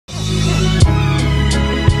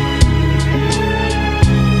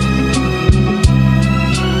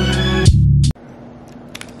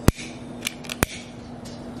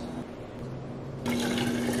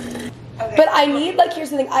But I need, like, here's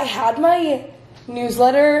the thing. I had my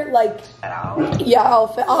newsletter, like, yeah,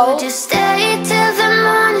 I'll would you stay till the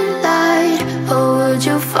morning light, or would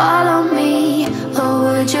you follow me, or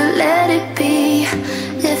would you let it be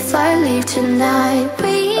if I leave tonight?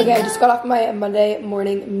 Okay, I just got off my Monday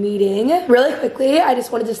morning meeting. Really quickly, I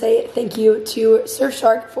just wanted to say thank you to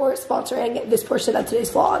Surfshark for sponsoring this portion of today's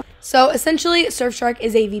vlog. So essentially, Surfshark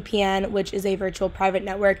is a VPN, which is a virtual private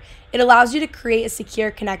network. It allows you to create a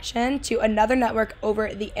secure connection to another network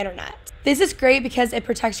over the internet. This is great because it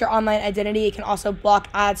protects your online identity. It can also block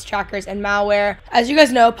ads, trackers, and malware. As you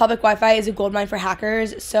guys know, public Wi-Fi is a goldmine for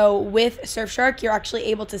hackers. So with Surfshark, you're actually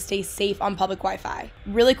able to stay safe on public Wi-Fi.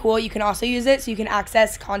 Really cool. You can also use it so you can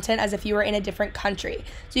access content as if you were in a different country.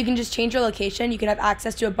 So you can just change your location. You can have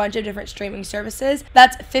access to a bunch of different streaming services.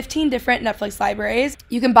 That's 15 different Netflix libraries.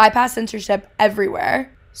 You can bypass censorship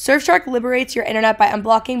everywhere. Surfshark liberates your internet by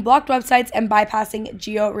unblocking blocked websites and bypassing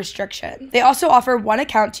geo-restriction. They also offer one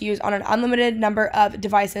account to use on an unlimited number of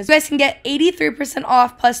devices. You guys can get 83%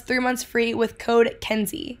 off plus 3 months free with code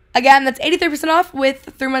Kenzie. Again, that's 83% off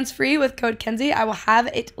with 3 months free with code Kenzie. I will have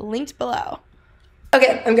it linked below.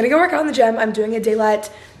 Okay, I'm gonna go work out in the gym. I'm doing a daylight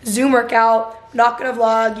Zoom workout. Not gonna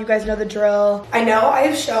vlog, you guys know the drill. I know I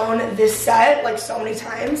have shown this set like so many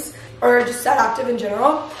times, or just set active in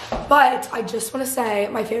general, but I just wanna say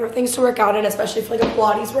my favorite things to work out in, especially for like a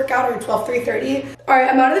Pilates workout or 12-3:30. All right,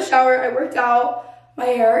 I'm out of the shower, I worked out. My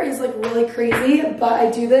hair is like really crazy, but I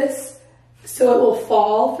do this so it will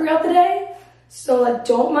fall throughout the day. So like,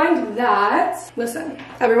 don't mind that. Listen,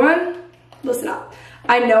 everyone, listen up.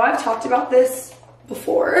 I know I've talked about this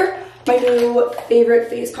before, my new favorite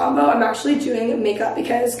face combo. I'm actually doing makeup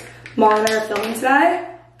because Mom and I are filming today.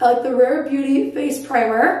 I like the Rare Beauty Face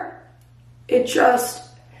Primer. It just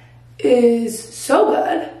is so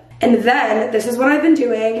good. And then this is what I've been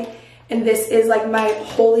doing, and this is like my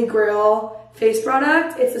holy grail face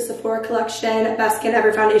product. It's the Sephora Collection Best Skin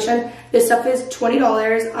Ever Foundation. This stuff is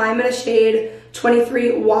 $20. I'm in a shade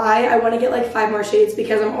 23Y. I want to get like 5 more shades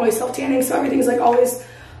because I'm always self-tanning, so everything's like always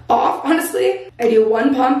off, honestly. I do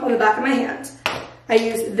one pump on the back of my hand. I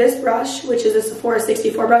use this brush, which is a Sephora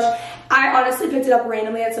 64 brush. I honestly picked it up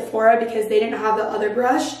randomly at Sephora because they didn't have the other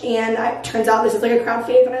brush, and it turns out this is like a crowd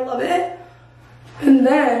fave and I love it. And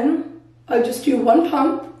then I just do one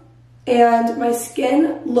pump and my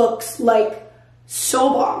skin looks like so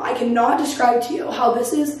bomb. I cannot describe to you how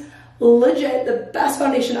this is legit the best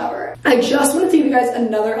foundation ever. I just want to give you guys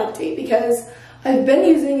another update because I've been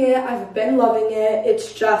using it, I've been loving it.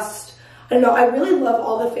 It's just, I don't know, I really love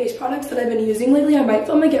all the face products that I've been using lately. I might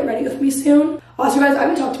film a Get Ready With Me soon. Also guys, I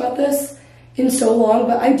haven't talked about this in so long,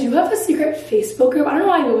 but I do have a secret Facebook group. I don't know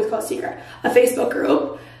why I always call it secret. A Facebook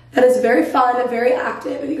group that is very fun, very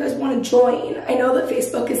active if you guys want to join. I know that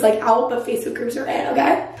Facebook is like out, but Facebook groups are in,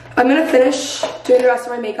 okay? I'm gonna finish doing the rest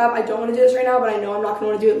of my makeup. I don't want to do this right now, but I know I'm not gonna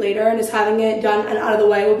want to do it later, and just having it done and out of the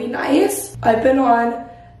way will be nice. I've been on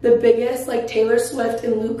the biggest like Taylor Swift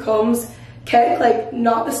and Luke Combs kick, like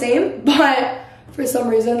not the same, but for some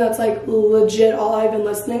reason that's like legit all I've been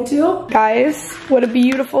listening to. Guys, what a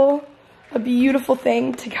beautiful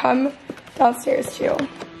thing to come downstairs to.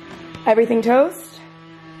 Everything toast.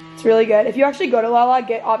 It's really good. If you actually go to Lala,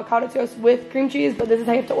 get avocado toast with cream cheese, but this is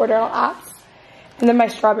how you have to order on apps. And then my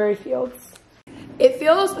strawberry fields. It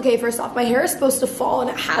feels, okay, first off, my hair is supposed to fall and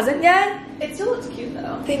it hasn't yet. It still looks cute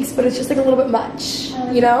though. Thanks, but it's just like a little bit much,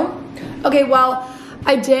 you know? Okay, well,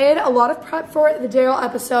 I did a lot of prep for the Daryl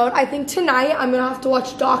episode. I think tonight I'm gonna have to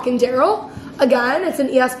watch Doc and Daryl again. It's an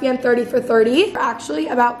ESPN 30 for 30. We're actually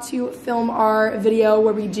about to film our video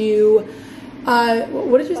where we do,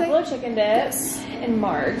 what did you say? Buffalo chicken dips and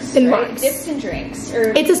margs. And right? margs. Dips and drinks.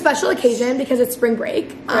 It's a special occasion because it's spring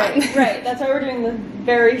break. Right, right. That's why we're doing the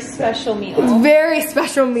very special meal. Very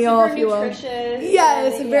special meal, Super if you will. nutritious.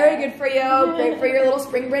 Yes, and, very good for you. Great for your little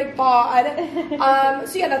spring break pod.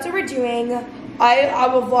 So yeah, that's what we're doing. I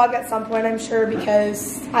will vlog at some point, I'm sure,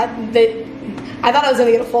 because I thought I was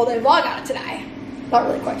gonna get a full day vlog out of today. Not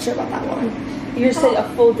really quite sure about that one. You just said a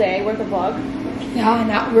full day worth of vlog? Yeah,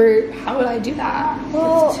 now how would I do that?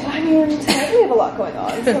 Well, I mean, tonight we have a lot going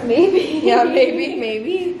on, so maybe. Yeah,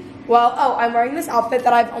 maybe. Well, oh, I'm wearing this outfit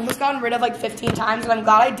that I've almost gotten rid of like 15 times, and I'm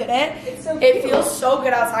glad I did it. It's so It cute. feels so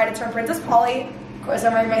good outside. It's from Princess Polly. Of course,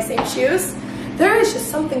 I'm wearing my same shoes. There is just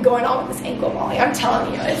something going on with this ankle, Molly. I'm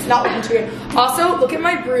telling you, it's not looking too good. Also, look at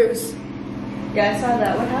my bruise. Yeah, I saw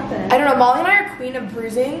that. What happened? I don't know. Molly and I are queen of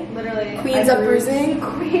bruising. Literally. Queens of bruising.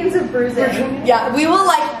 Queens of bruising. Yeah, we will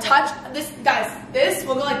like touch this, guys. This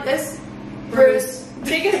will go like this. Bruise.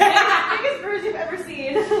 Biggest bruise you've ever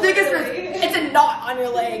seen. Biggest bruise. It's a knot on your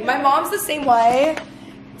leg. My mom's the same way.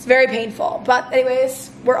 It's very painful. But anyways,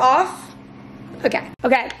 we're off. Okay.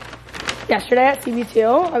 Yesterday at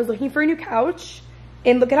CB2, I was looking for a new couch.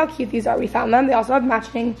 And look at how cute these are. We found them. They also have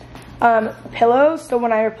matching pillows. So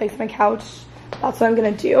when I replace my couch, that's what I'm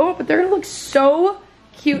gonna do. But they're gonna look so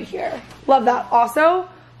cute here. Love that. Also,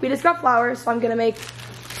 we just got flowers, so I'm gonna make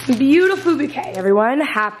a beautiful bouquet. Everyone,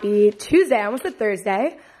 happy Tuesday. Almost a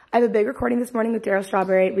Thursday. I have a big recording this morning with Daryl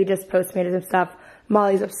Strawberry. We just postmated some stuff.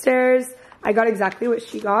 Molly's upstairs. I got exactly what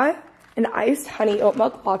she got. An iced honey oat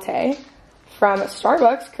milk latte from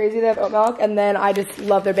Starbucks. Crazy they have oat milk. And then I just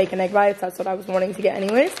love their bacon egg bites. That's what I was wanting to get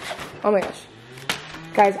anyways. Oh my gosh.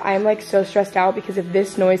 Guys, I'm like so stressed out because if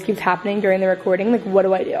this noise keeps happening during the recording, like what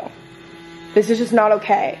do I do? This is just not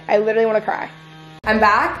okay. I literally want to cry. I'm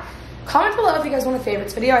back. Comment below if you guys want a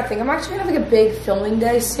favorites video. I think I'm actually gonna have like a big filming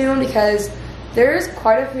day soon because there's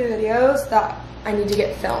quite a few videos that I need to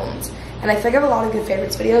get filmed. And I think I have a lot of good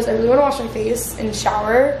favorites videos. I really want to wash my face and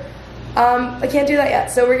shower. I can't do that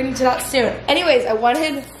yet, so we're getting to that soon. Anyways, oh,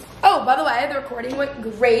 by the way, the recording went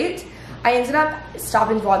great. I ended up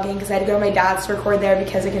stopping vlogging because I had to go to my dad's to record there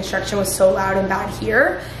because the construction was so loud and bad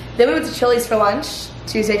here. Then we went to Chili's for lunch.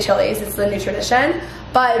 Tuesday Chili's, it's the new tradition.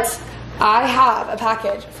 But I have a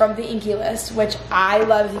package from the Inky List, which I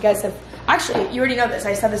love. You guys have, actually, you already know this.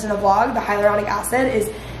 I said this in a vlog. The hyaluronic acid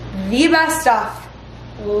is the best stuff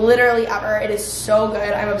literally ever. It is so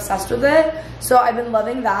good. I'm obsessed with it. So I've been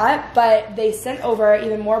loving that, but they sent over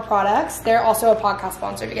even more products. They're also a podcast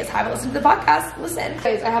sponsor. If you guys haven't listened to the podcast, listen.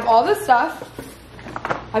 Guys, I have all this stuff.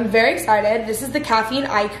 I'm very excited. This is the caffeine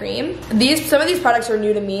eye cream. Some of these products are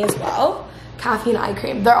new to me as well. Caffeine eye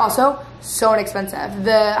cream. They're also so inexpensive.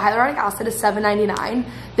 The hyaluronic acid is $7.99.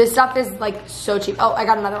 This stuff is like so cheap. Oh, I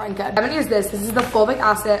got another one. Good. I'm gonna use this. This is the fulvic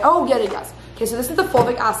acid. Oh, yeah, yes. Okay, so this is the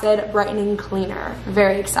fulvic acid brightening cleaner.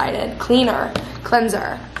 Very excited. Cleanser.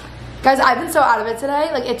 Guys, I've been so out of it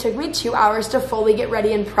today. Like, it took me 2 hours to fully get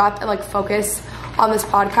ready and prep and like focus on this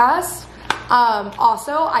podcast.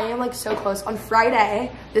 Also, I am like so close. On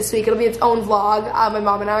Friday this week, it'll be its own vlog. My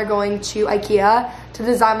mom and I are going to IKEA to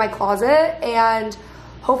design my closet, and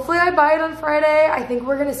hopefully I buy it on Friday. I think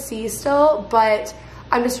we're gonna see still, but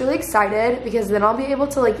I'm just really excited because then I'll be able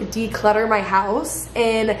to like declutter my house,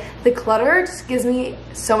 and the clutter just gives me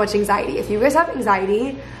so much anxiety. If you guys have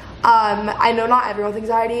anxiety, I know not everyone with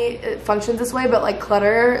anxiety functions this way, but like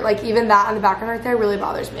clutter, like even that on the background right there really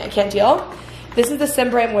bothers me. I can't deal. This is the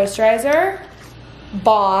Sun Bright Moisturizer.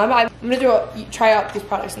 Bomb. I'm gonna try out these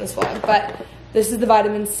products in this vlog, but this is the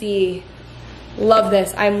vitamin C. Love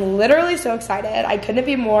this. I'm literally so excited. I couldn't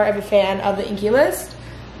be more of a fan of the Inky List.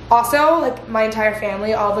 Also, like my entire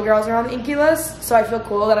family, all the girls are on the Inky List, so I feel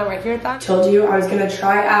cool that I'm right here with them. Told you I was gonna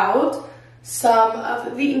try out some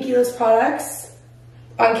of the Inky List products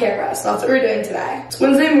on camera, so that's what we're doing today. It's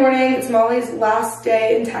Wednesday morning, it's Molly's last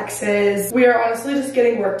day in Texas. We are honestly just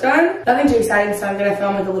getting work done. Nothing too exciting, so I'm gonna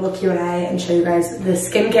film like a little Q&A and show you guys the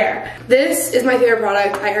skincare. This is my favorite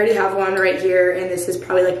product. I already have one right here, and this is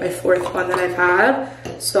probably like my 4th one that I've had.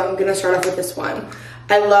 So I'm gonna start off with this one.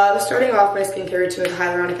 I love starting off my skincare routine with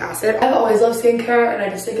hyaluronic acid. I've always loved skincare, and I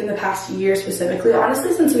just think in the past year specifically,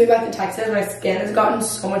 honestly, since we moved back to Texas, my skin has gotten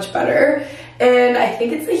so much better. And I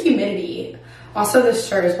think it's the humidity. Also, this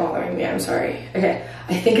shirt is bothering me, I'm sorry. Okay,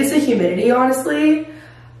 I think it's the humidity, honestly.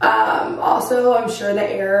 Also, I'm sure the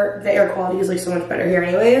air quality is like so much better here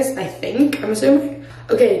anyways, I think, I'm assuming.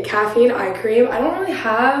 Okay, caffeine eye cream. I don't really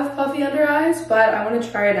have puffy under eyes, but I want to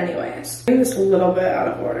try it anyways. I'm just a little bit out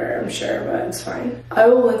of order, I'm sure, but it's fine. I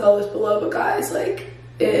will link all this below, but guys, like,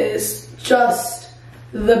 it is just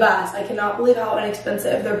the best. I cannot believe how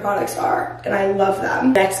inexpensive their products are, and I love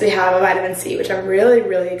them. Next, we have a vitamin C, which I'm really,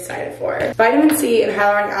 really excited for. Vitamin C and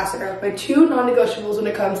hyaluronic acid are my 2 non-negotiables when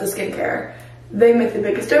it comes to skincare. They make the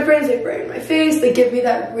biggest difference. They brighten my face. They give me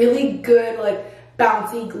that really good, like,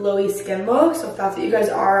 bouncy, glowy skin look. So if that's what you guys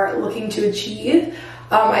are looking to achieve,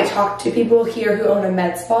 I talked to people here who own a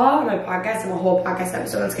med spa on my podcast. I have a whole podcast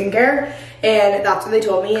episode on skincare, and that's what they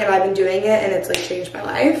told me, and I've been doing it, and it's like changed my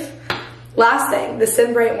life. Last thing, the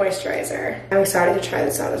Sun Bright Moisturizer. I'm excited to try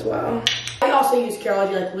this out as well. I also use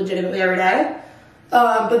Curology like legitimately every day,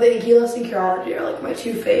 but the Inky List and Curology are like my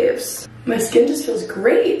 2 faves. My skin just feels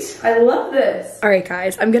great. I love this. All right,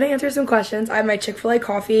 guys, I'm gonna answer some questions. I have my Chick-fil-A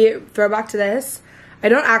coffee, throwback to this. I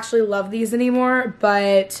don't actually love these anymore,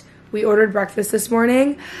 but We ordered breakfast this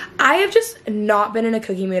morning. I have just not been in a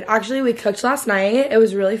cooking mood. Actually, we cooked last night. It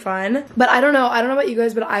was really fun. But I don't know about you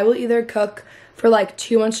guys, but I will either cook for like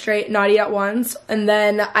 2 months straight, not eat at once, and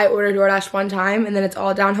then I order DoorDash one time, and then it's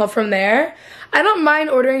all downhill from there. I don't mind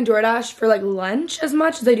ordering DoorDash for like lunch as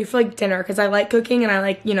much as I do for like dinner, because I like cooking and I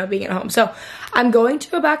like, you know, being at home. So I'm going to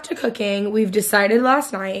go back to cooking. We've decided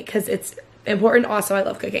last night, because it's important. Also, I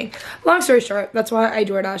love cooking. Long story short, that's why I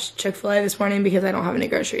DoorDash Chick-fil-A this morning, because I don't have any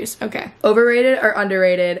groceries. Okay. Overrated or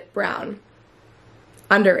underrated? Brown.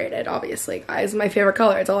 Underrated, obviously, guys. My favorite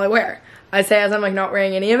color. It's all I wear. I say as I'm like not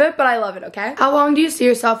wearing any of it, but I love it, okay? How long do you see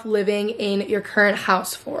yourself living in your current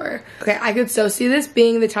house for? Okay, I could so see this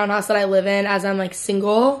being the townhouse that I live in as I'm like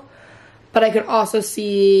single, but I could also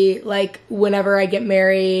see like whenever I get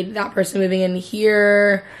married, that person moving in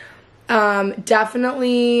here.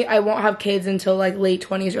 Definitely I won't have kids until like late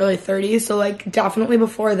 20s, early 30s, so like definitely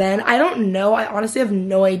before then. I don't know. I honestly have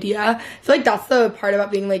no idea. I feel like that's the part about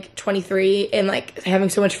being like 23 and like having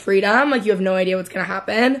so much freedom. Like you have no idea what's gonna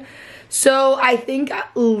happen. So I think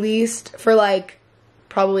at least for like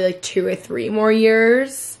probably like 2 or 3 more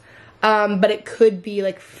years, but it could be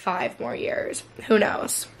like 5 more years. Who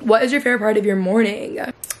knows? What is your favorite part of your morning?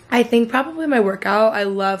 I think probably my workout. I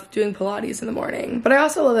love doing Pilates in the morning, but I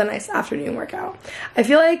also love a nice afternoon workout. I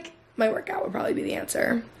feel like my workout would probably be the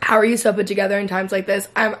answer. How are you so put together in times like this?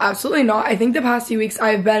 I'm absolutely not. I think the past few weeks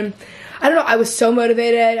I've been, I don't know, I was so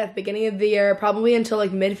motivated at the beginning of the year, probably until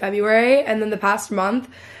like mid-February, and then the past month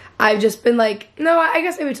I've just been like, no, I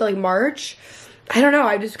guess maybe till like March. I don't know,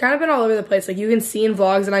 I've just kind of been all over the place. Like you can see in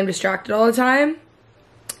vlogs that I'm distracted all the time,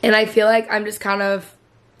 and I feel like I'm just kind of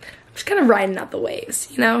riding out the waves,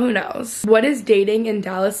 you know, who knows? What is dating in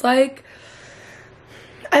Dallas like?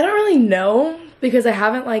 I don't really know, because I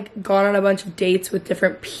haven't like gone on a bunch of dates with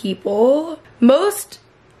different people. Most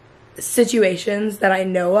situations that I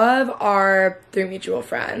know of are through mutual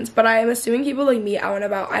friends, but I am assuming people like meet out and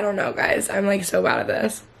about. I don't know, guys. I'm like so bad at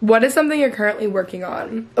this. What is something you're currently working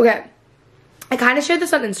on? Okay, I kind of shared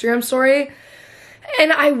this on Instagram story,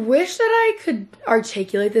 and I wish that I could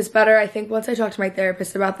articulate this better. I think once I talk to my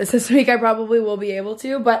therapist about this week, I probably will be able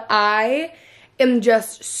to, but I am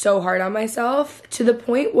just so hard on myself to the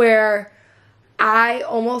point where I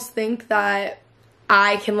almost think that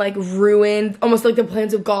I can like ruin almost like the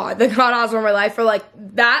plans of God that God has for my life, for like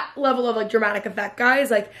that level of like dramatic effect, guys.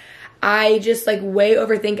 Like I just like way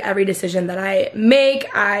overthink every decision that I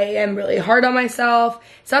make. I am really hard on myself.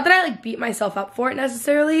 It's not that I like beat myself up for it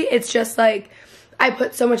necessarily. It's just like I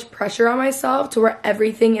put so much pressure on myself to where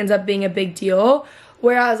everything ends up being a big deal.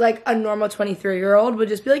 Whereas like a normal 23-year-old would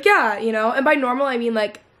just be like, yeah, you know, and by normal I mean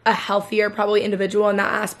like a healthier probably individual in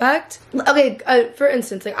that aspect. Okay, for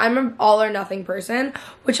instance, like I'm an all or nothing person,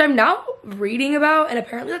 which I'm now reading about, and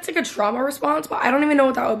apparently that's like a trauma response, but I don't even know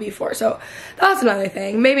what that would be for. So that's another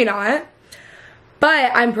thing, maybe not.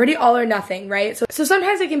 But I'm pretty all or nothing, right? So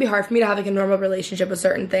sometimes it can be hard for me to have like a normal relationship with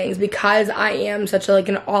certain things because I am such a, like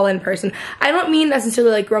an all-in person. I don't mean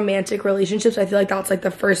necessarily like romantic relationships. I feel like that's like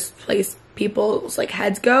the first place people's like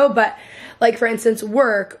heads go, but like for instance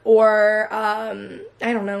work or I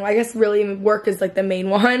don't know, I guess really work is like the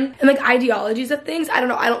main one, and like ideologies of things. I don't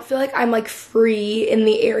know, I don't feel like I'm like free in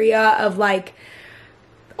the area of like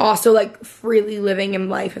also like freely living in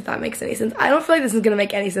life, if that makes any sense. I don't feel like this is gonna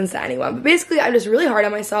make any sense to anyone, but basically I'm just really hard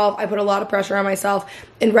on myself. I put a lot of pressure on myself,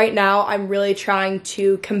 and right now I'm really trying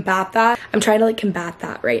to combat that. I'm trying to like combat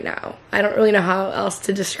that right now. I don't really know how else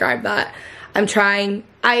to describe that. I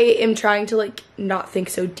am trying to like not think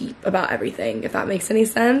so deep about everything, if that makes any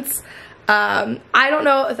sense. I don't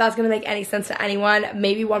know if that's gonna make any sense to anyone.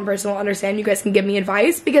 Maybe one person will understand. You guys can give me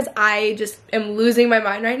advice, because I just am losing my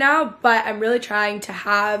mind right now, but I'm really trying to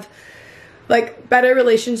have like better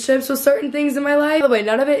relationships with certain things in my life. By the way,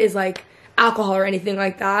 none of it is like alcohol or anything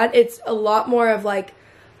like that. It's a lot more of like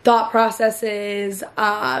thought processes,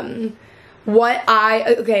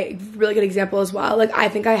 okay, really good example as well. Like I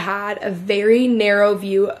think I had a very narrow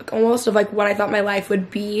view almost of like what I thought my life would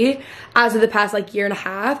be as of the past like year and a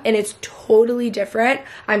half, and it's totally different.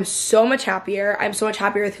 I'm so much happier. I'm so much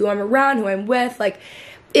happier with who I'm around, who I'm with. Like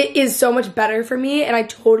it is so much better for me, and I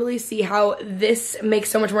totally see how this makes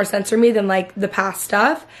so much more sense for me than like the past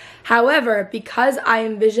stuff. However, because I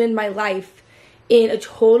envisioned my life in a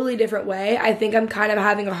totally different way, I think I'm kind of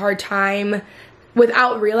having a hard time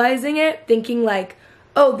without realizing it, thinking like,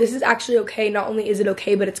 oh, this is actually okay. Not only is it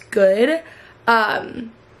okay, but it's good.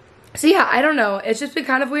 So yeah, I don't know. It's just been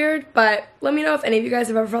kind of weird, but let me know if any of you guys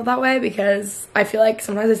have ever felt that way, because I feel like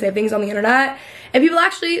sometimes I say things on the internet and people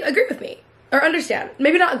actually agree with me or understand.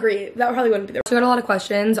 Maybe not agree. That probably wouldn't be there. So I got a lot of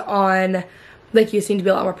questions on like you seem to be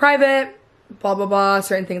a lot more private blah, blah, blah,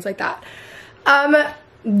 certain things like that.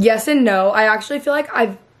 Yes and no. I actually feel like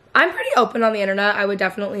I'm pretty open on the internet, I would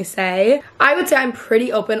definitely say. I would say I'm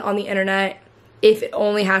pretty open on the internet if it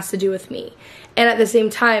only has to do with me. And at the same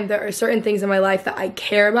time, there are certain things in my life that I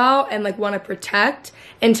care about and like want to protect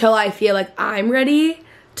until I feel like I'm ready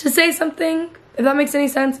to say something, if that makes any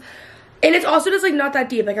sense. And it's also just like not that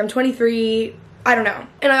deep. Like I'm 23, I don't know.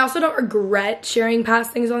 And I also don't regret sharing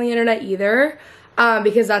past things on the internet either,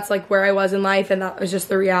 because that's like where I was in life and that was just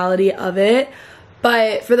the reality of it.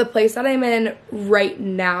 But for the place that I'm in right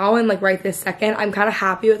now and like right this second, I'm kind of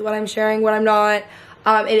happy with what I'm sharing, what I'm not.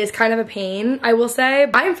 It is kind of a pain, I will say.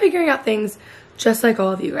 I'm figuring out things just like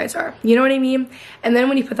all of you guys are. You know what I mean? And then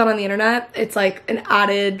when you put that on the internet, it's like an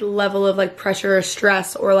added level of like pressure or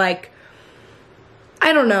stress or like,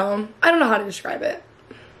 I don't know how to describe it.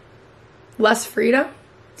 Less freedom?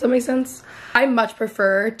 Does that make sense? I much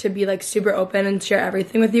prefer to be like super open and share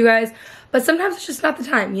everything with you guys, but sometimes it's just not the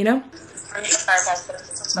time, you know?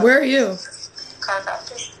 Where are you?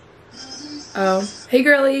 Oh, hey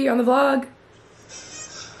girly, you're on the vlog.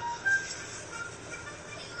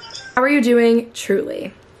 How are you doing?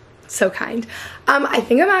 Truly. So kind. I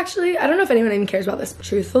think I'm actually, I don't know if anyone even cares about this, but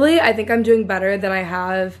truthfully, I think I'm doing better than I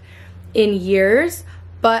have in years,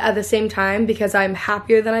 but at the same time, because I'm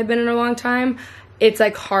happier than I've been in a long time, it's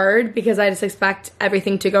like hard because I just expect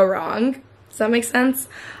everything to go wrong. Does that make sense?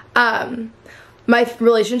 My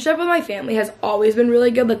relationship with my family has always been really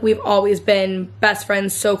good. Like we've always been best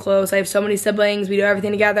friends, so close. I have so many siblings. We do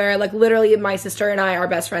everything together. Like literally my sister and I are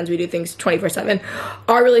best friends. We do things 24/7.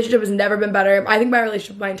 Our relationship has never been better. I think my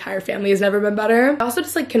relationship with my entire family has never been better. I also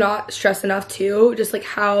just like cannot stress enough too, just like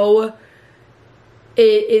how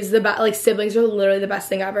it is the best. Like siblings are literally the best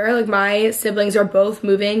thing ever. Like my siblings are both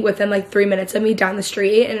moving within like 3 minutes of me down the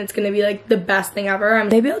street, and it's gonna be like the best thing ever.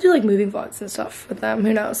 Maybe I'll do like moving vlogs and stuff with them,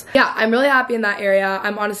 who knows. Yeah, I'm really happy in that area.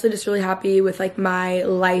 I'm honestly just really happy with like my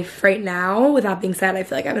life right now. With that being said, I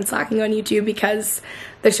feel like I've been slacking on YouTube because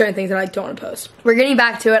there's certain things that I don't want to post. We're getting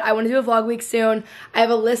back to it. I want to do a vlog week soon. I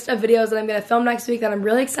have a list of videos that I'm gonna film next week that I'm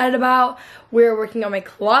really excited about. We're working on my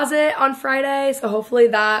closet on Friday, so hopefully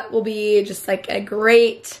that will be just like a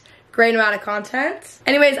great amount of content.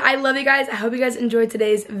 Anyways, I love you guys. I hope you guys enjoyed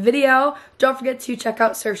today's video. Don't forget to check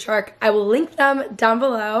out Surfshark. I will link them down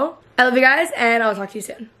below. I love you guys, and I'll talk to you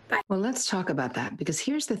soon. Bye. Well, let's talk about that, because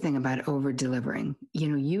here's the thing about over delivering. You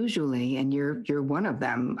know, usually, and you're one of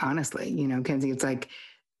them, honestly, you know, Kenzie, it's like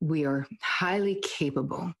we are highly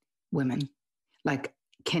capable women, like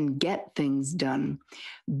can get things done.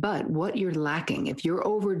 But what you're lacking, if you're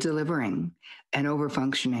over delivering and over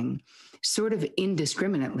functioning sort of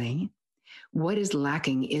indiscriminately, what is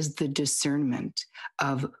lacking is the discernment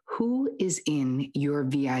of who is in your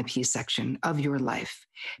VIP section of your life.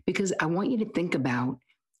 Because I want you to think about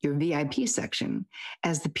your VIP section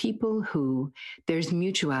as the people who there's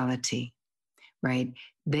mutuality, right?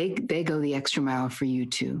 They go the extra mile for you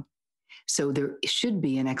too. So there should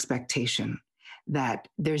be an expectation that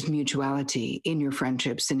there's mutuality in your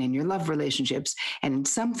friendships and in your love relationships and in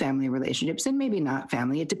some family relationships, and maybe not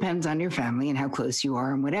family. It depends on your family and how close you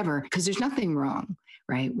are and whatever, because there's nothing wrong,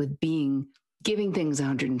 right, with giving things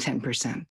 110%.